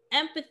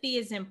 Empathy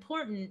is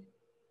important.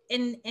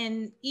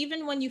 And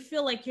even when you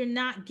feel like you're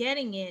not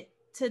getting it,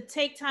 to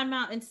take time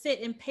out and sit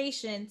in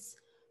patience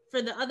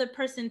for the other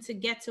person to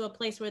get to a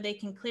place where they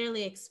can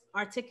clearly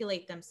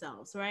articulate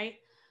themselves, right?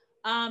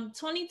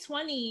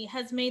 2020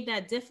 has made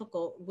that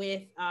difficult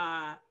with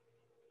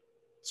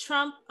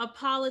Trump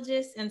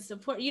apologists and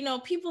support, you know,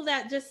 people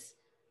that just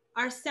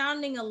are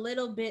sounding a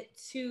little bit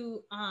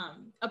too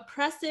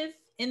oppressive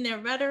in their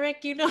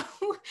rhetoric, you know.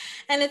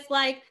 And it's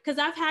like, because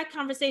I've had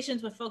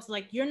conversations with folks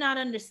like, you're not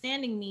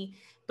understanding me,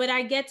 but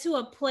I get to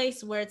a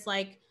place where it's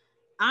like,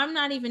 I'm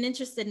not even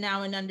interested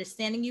now in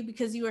understanding you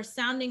because you are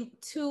sounding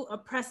too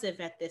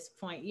oppressive at this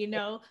point, you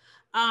know.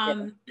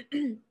 But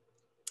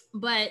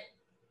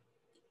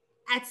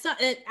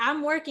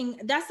I'm working,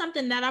 that's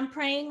something that I'm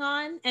praying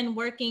on and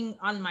working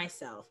on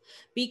myself,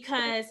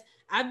 because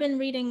I've been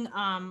reading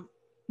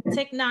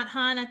Thich Nhat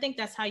Hanh, I think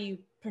that's how you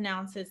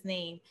pronounce his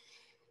name.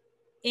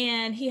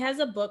 And he has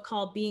a book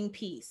called Being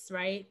Peace,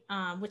 right?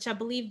 Which I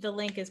believe the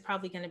link is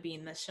probably going to be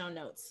in the show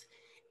notes.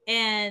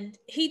 And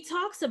he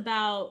talks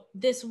about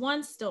this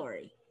one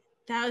story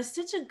that was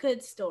such a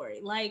good story,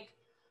 like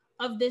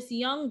of this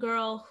young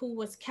girl who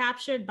was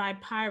captured by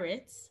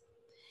pirates,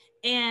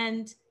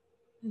 and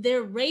they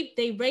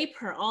rape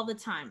her all the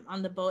time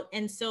on the boat.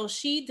 And so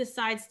she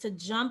decides to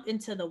jump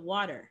into the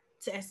water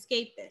to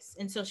escape this.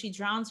 And so she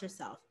drowns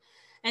herself.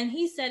 And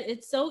he said,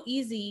 it's so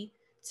easy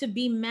to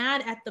be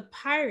mad at the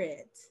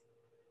pirate,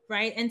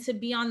 right? And to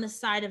be on the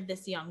side of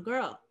this young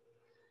girl.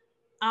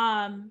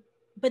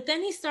 But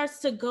then he starts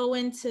to go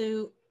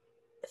into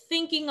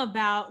thinking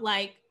about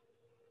like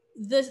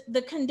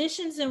the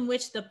conditions in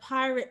which the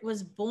pirate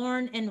was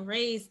born and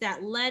raised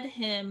that led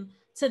him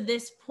to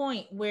this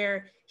point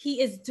where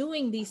he is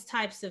doing these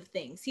types of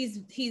things.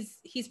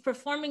 He's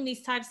performing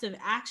these types of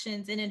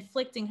actions and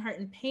inflicting hurt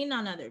and pain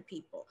on other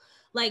people.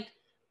 Like,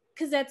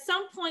 because at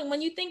some point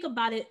when you think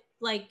about it,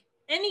 like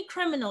any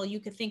criminal you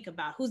could think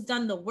about who's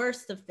done the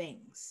worst of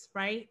things,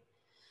 right?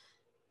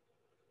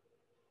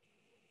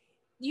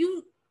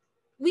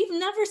 We've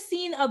never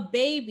seen a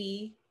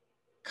baby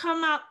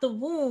come out the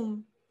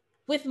womb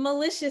with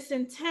malicious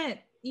intent,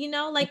 you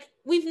know, like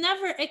we've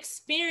never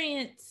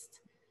experienced,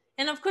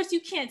 and of course you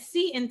can't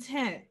see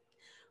intent,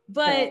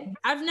 but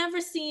I've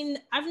never seen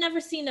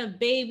a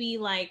baby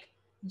like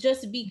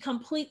just be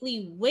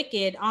completely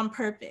wicked on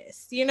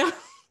purpose, you know.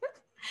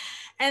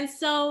 And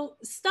so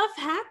stuff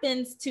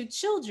happens to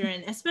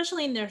children,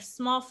 especially in their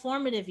small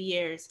formative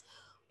years,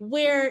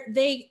 where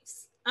they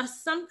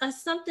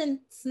something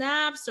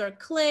snaps or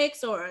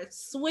clicks or a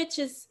switch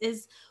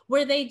is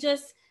where they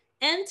just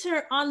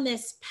enter on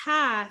this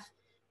path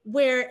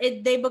where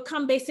they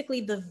become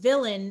basically the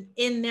villain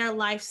in their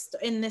life,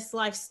 in this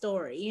life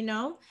story, you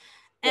know.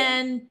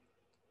 And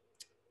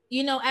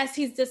you know, as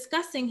he's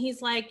discussing,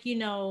 he's like, you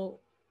know,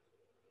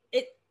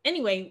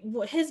 anyway,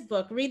 his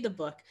book, read the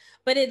book,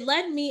 but it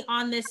led me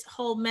on this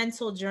whole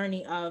mental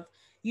journey of,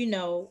 you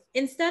know,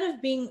 instead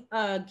of being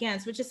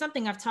against, which is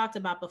something I've talked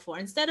about before,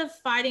 instead of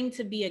fighting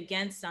to be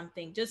against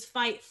something, just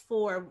fight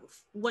for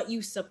what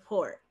you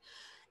support.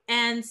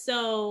 And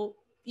so,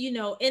 you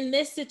know, in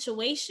this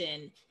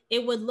situation,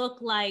 it would look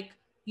like,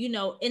 you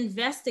know,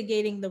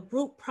 investigating the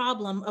root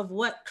problem of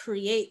what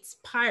creates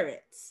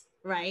pirates,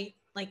 right?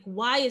 Like,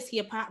 why is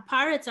he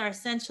pirates are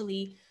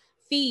essentially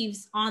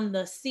thieves on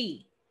the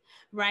sea,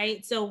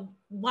 right? So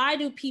why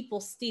do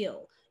people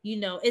steal? You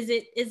know, is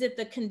it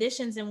the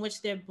conditions in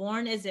which they're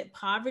born? Is it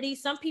poverty?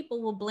 Some people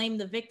will blame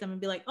the victim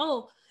and be like,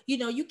 oh, you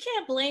know, you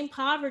can't blame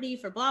poverty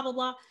for blah, blah,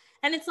 blah.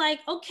 And it's like,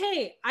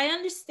 okay, I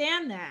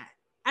understand that.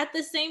 At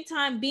the same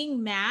time,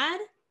 being mad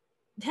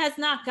has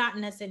not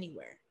gotten us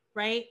anywhere,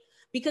 right?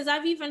 Because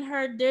I've even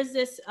heard there's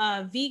this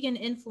vegan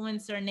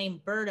influencer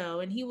named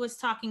Berto, and he was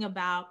talking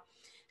about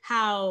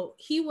how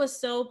he was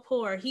so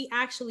poor. He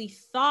actually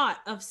thought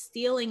of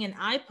stealing an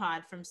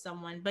iPod from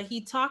someone, but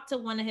he talked to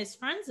one of his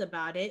friends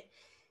about it.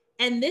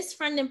 And this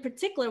friend in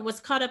particular was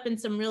caught up in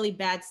some really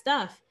bad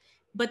stuff.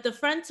 But the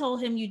friend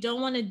told him, you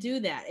don't want to do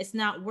that. It's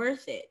not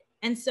worth it.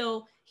 And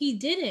so he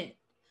didn't.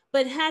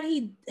 But had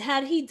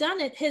he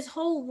done it, his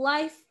whole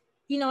life,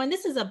 and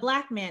this is a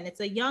black man.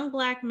 It's a young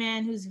black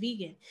man who's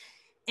vegan.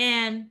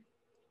 And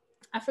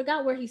I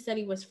forgot where he said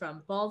he was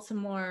from,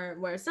 Baltimore,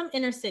 where some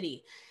inner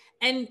city.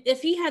 And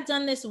if he had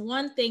done this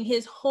one thing,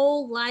 his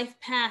whole life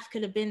path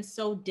could have been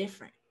so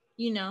different,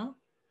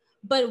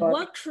 But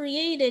what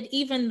created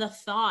even the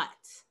thought,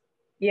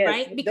 yes,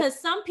 right? Because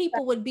some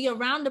people would be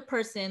around a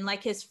person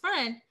like his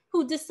friend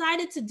who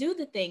decided to do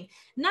the thing,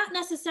 not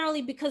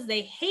necessarily because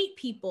they hate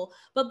people,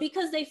 but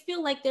because they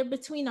feel like they're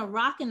between a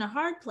rock and a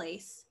hard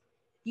place,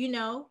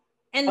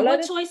 And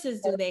what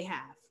choices do they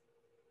have?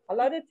 A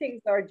lot of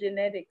things are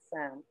genetic,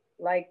 Sam.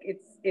 Like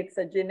it's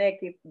a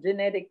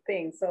genetic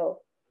thing.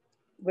 So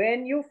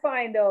when you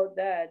find out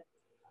that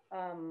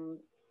in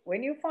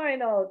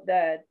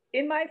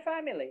my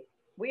family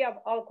we have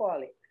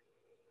alcoholic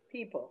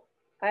people,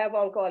 I have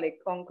alcoholic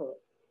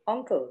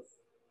uncles,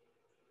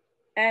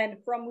 and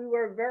from we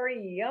were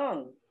very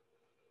young,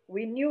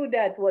 we knew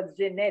that was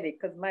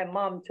genetic because my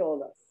mom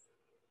told us.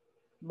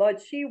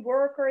 But she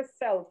worked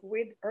herself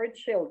with her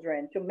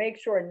children to make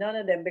sure none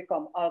of them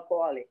become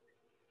alcoholic.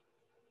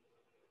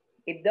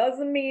 It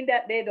doesn't mean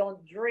that they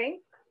don't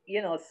drink,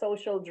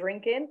 social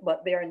drinking,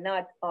 but they're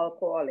not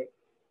alcoholic.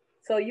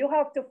 So you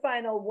have to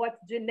find out what's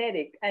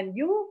genetic. And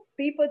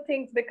people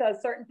think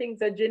because certain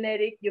things are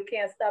genetic, you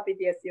can't stop it.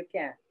 Yes, you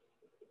can.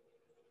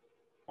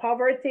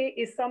 Poverty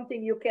is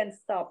something you can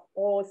stop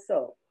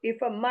also.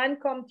 If a man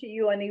come to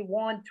you and he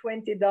wants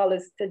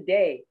 $20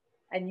 today,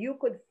 and you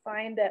could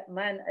find that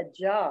man a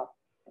job,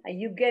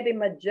 and you get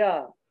him a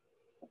job,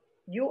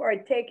 you are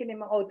taking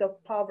him out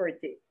of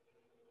poverty.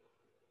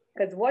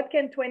 Because what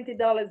can $20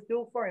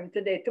 do for him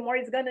today? Tomorrow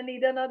he's going to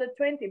need another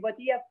 20. But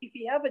if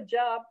he have a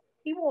job,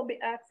 he won't be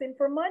asking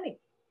for money.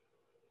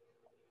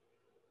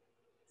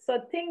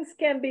 So things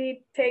can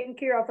be taken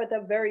care of at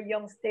a very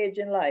young stage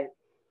in life.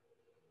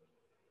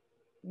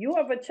 You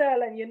have a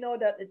child and you know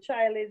that the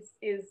child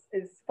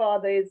his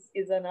father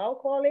is an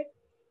alcoholic.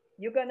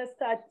 You're going to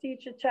start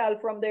teach a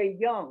child from their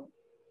young.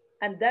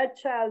 And that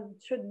child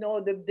should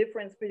know the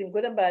difference between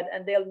good and bad,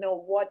 and they'll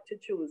know what to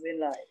choose in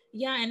life.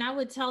 Yeah, and I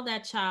would tell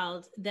that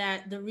child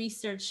that the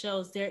research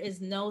shows there is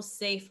no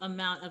safe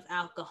amount of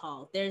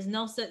alcohol. There's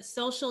no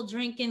social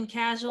drinking,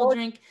 casual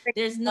drink.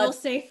 There's no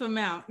safe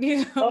amount,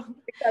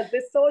 Because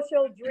the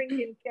social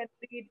drinking can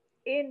lead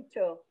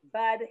into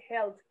bad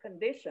health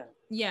conditions.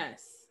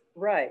 Yes.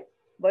 Right.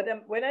 But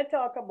when I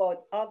talk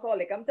about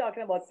alcoholic, I'm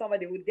talking about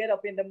somebody who would get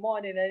up in the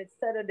morning and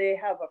instead of they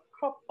have a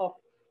cup of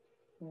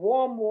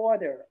warm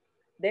water,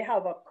 they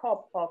have a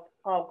cup of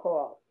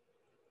alcohol.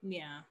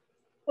 Yeah.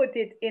 Put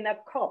it in a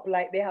cup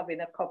like they have in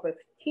a cup of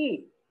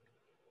tea.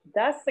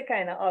 That's the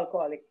kind of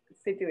alcoholic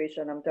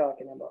situation I'm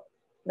talking about.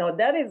 Now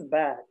that is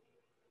bad.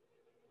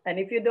 And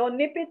if you don't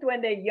nip it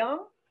when they're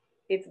young,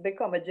 it's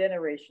become a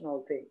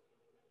generational thing.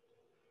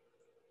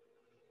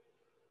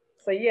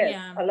 So yes,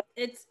 yeah,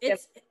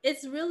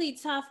 it's really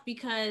tough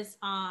because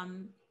I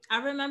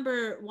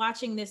remember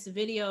watching this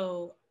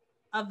video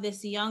of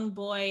this young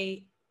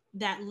boy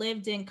that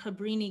lived in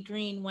Cabrini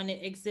Green when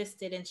it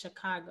existed in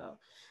Chicago.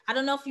 I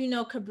don't know if you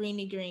know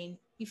Cabrini Green.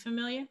 You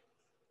familiar?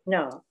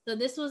 No. So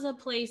this was a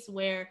place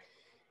where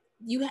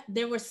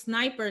there were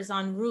snipers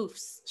on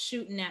roofs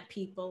shooting at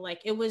people.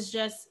 Like it was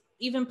just,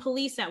 even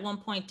police at one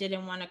point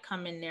didn't want to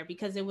come in there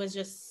because it was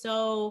just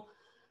so,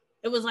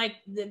 it was like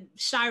the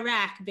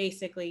Chirac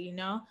basically,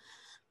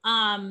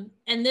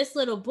 and this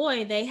little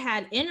boy, they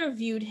had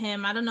interviewed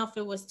him. I don't know if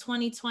it was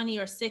 2020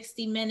 or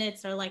 60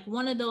 Minutes or like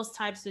one of those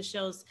types of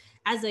shows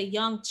as a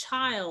young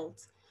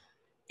child.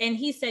 And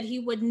he said he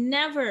would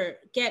never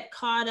get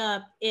caught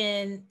up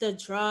in the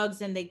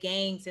drugs and the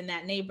gangs in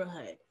that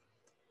neighborhood.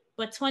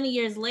 But 20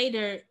 years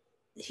later,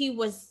 he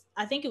was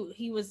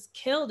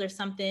killed or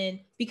something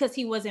because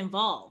he was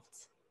involved,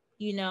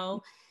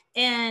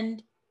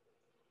 and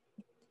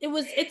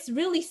it's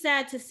really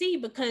sad to see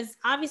because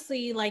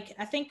obviously, like,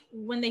 I think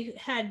when they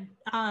had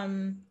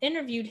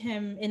interviewed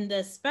him in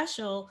the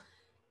special,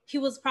 he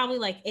was probably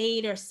like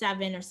 8 or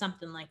 7 or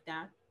something like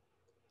that.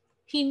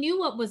 He knew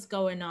what was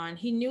going on.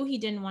 He knew he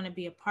didn't want to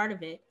be a part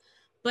of it.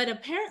 But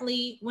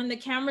apparently, when the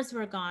cameras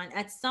were gone,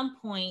 at some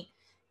point,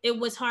 it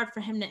was hard for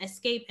him to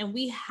escape. And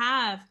we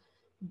have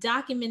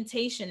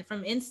documentation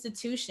from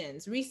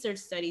institutions, research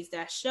studies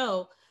that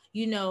show,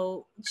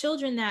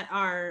 children that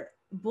are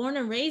born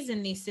and raised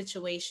in these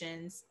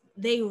situations,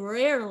 they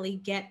rarely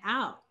get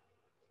out,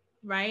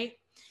 right?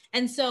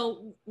 And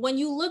so when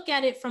you look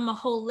at it from a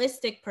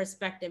holistic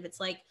perspective, it's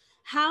like,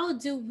 how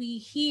do we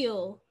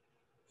heal,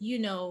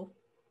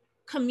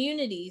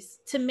 communities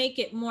to make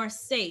it more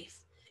safe?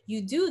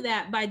 You do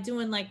that by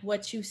doing like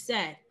what you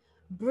said,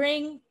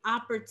 bring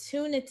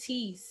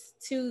opportunities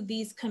to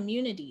these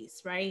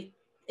communities, right?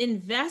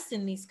 Invest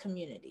in these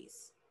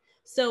communities.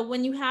 So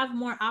when you have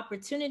more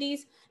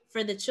opportunities,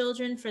 for the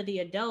children, for the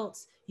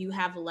adults, you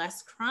have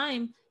less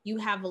crime, you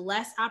have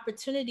less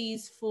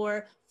opportunities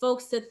for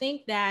folks to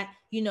think that,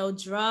 you know,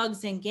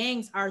 drugs and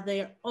gangs are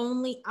their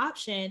only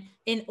option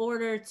in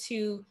order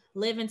to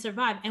live and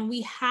survive. And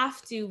we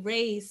have to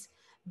raise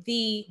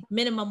the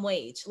minimum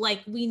wage.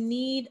 Like, we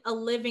need a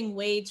living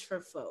wage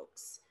for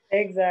folks.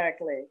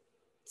 Exactly.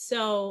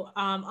 So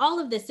all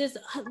of this is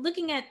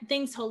looking at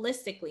things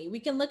holistically. We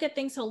can look at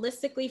things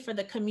holistically for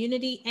the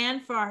community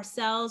and for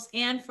ourselves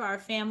and for our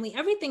family.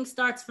 Everything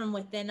starts from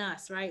within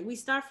us, right? We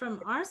start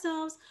from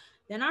ourselves,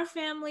 then our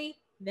family,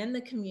 then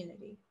the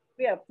community.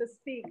 We have to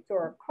speak to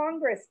our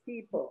Congress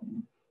people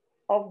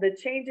of the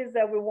changes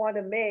that we want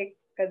to make,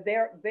 because they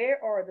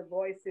are the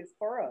voices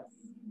for us.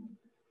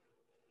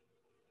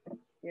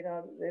 You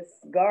know, this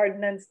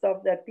garden and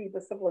stuff that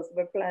people supposed to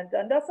be planting.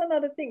 And that's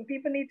another thing.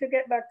 People need to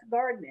get back to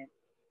gardening.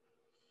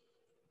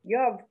 You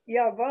have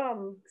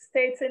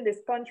states in this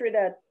country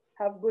that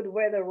have good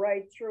weather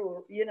right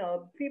through. You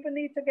know, people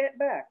need to get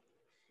back.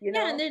 You know?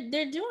 Yeah, and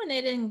they're doing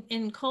it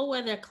in cold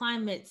weather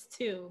climates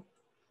too.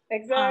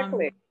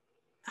 Exactly.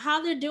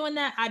 How they're doing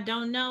that, I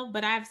don't know,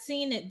 but I've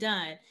seen it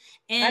done.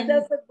 And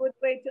that's a good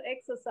way to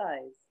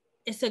exercise.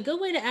 It's a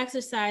good way to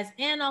exercise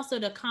and also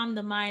to calm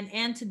the mind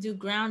and to do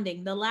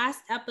grounding. The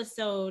last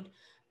episode,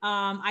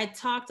 I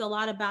talked a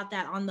lot about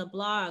that on the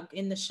blog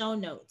in the show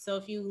notes. So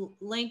if you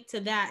link to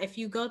that, if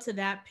you go to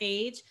that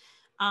page,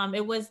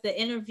 it was the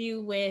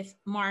interview with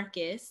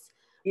Marcus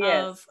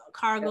of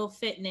Cargo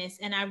Fitness.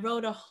 And I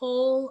wrote a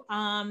whole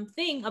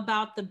thing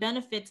about the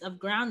benefits of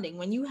grounding.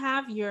 When you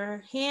have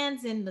your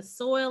hands in the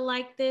soil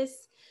like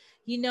this,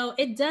 you know,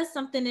 it does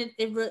something,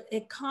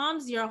 it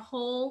calms your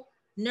whole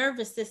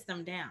nervous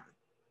system down.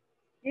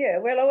 Yeah,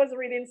 well, I was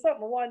reading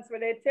something once where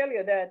they tell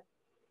you that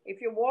if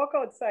you walk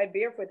outside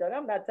barefoot, and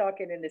I'm not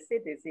talking in the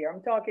cities here,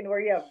 I'm talking where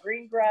you have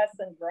green grass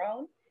and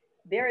ground,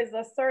 there is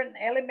a certain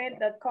element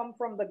that comes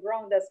from the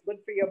ground that's good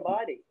for your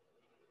body.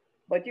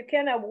 But you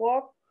cannot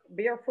walk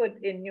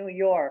barefoot in New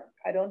York.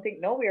 I don't think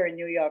nowhere in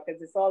New York, because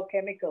it's all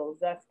chemicals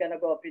that's gonna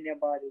go up in your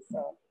body.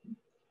 So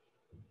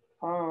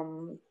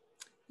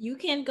you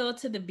can go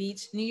to the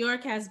beach. New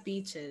York has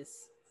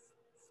beaches.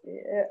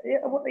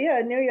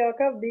 Yeah, New York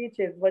have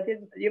beaches, but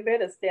you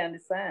better stay on the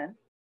sand.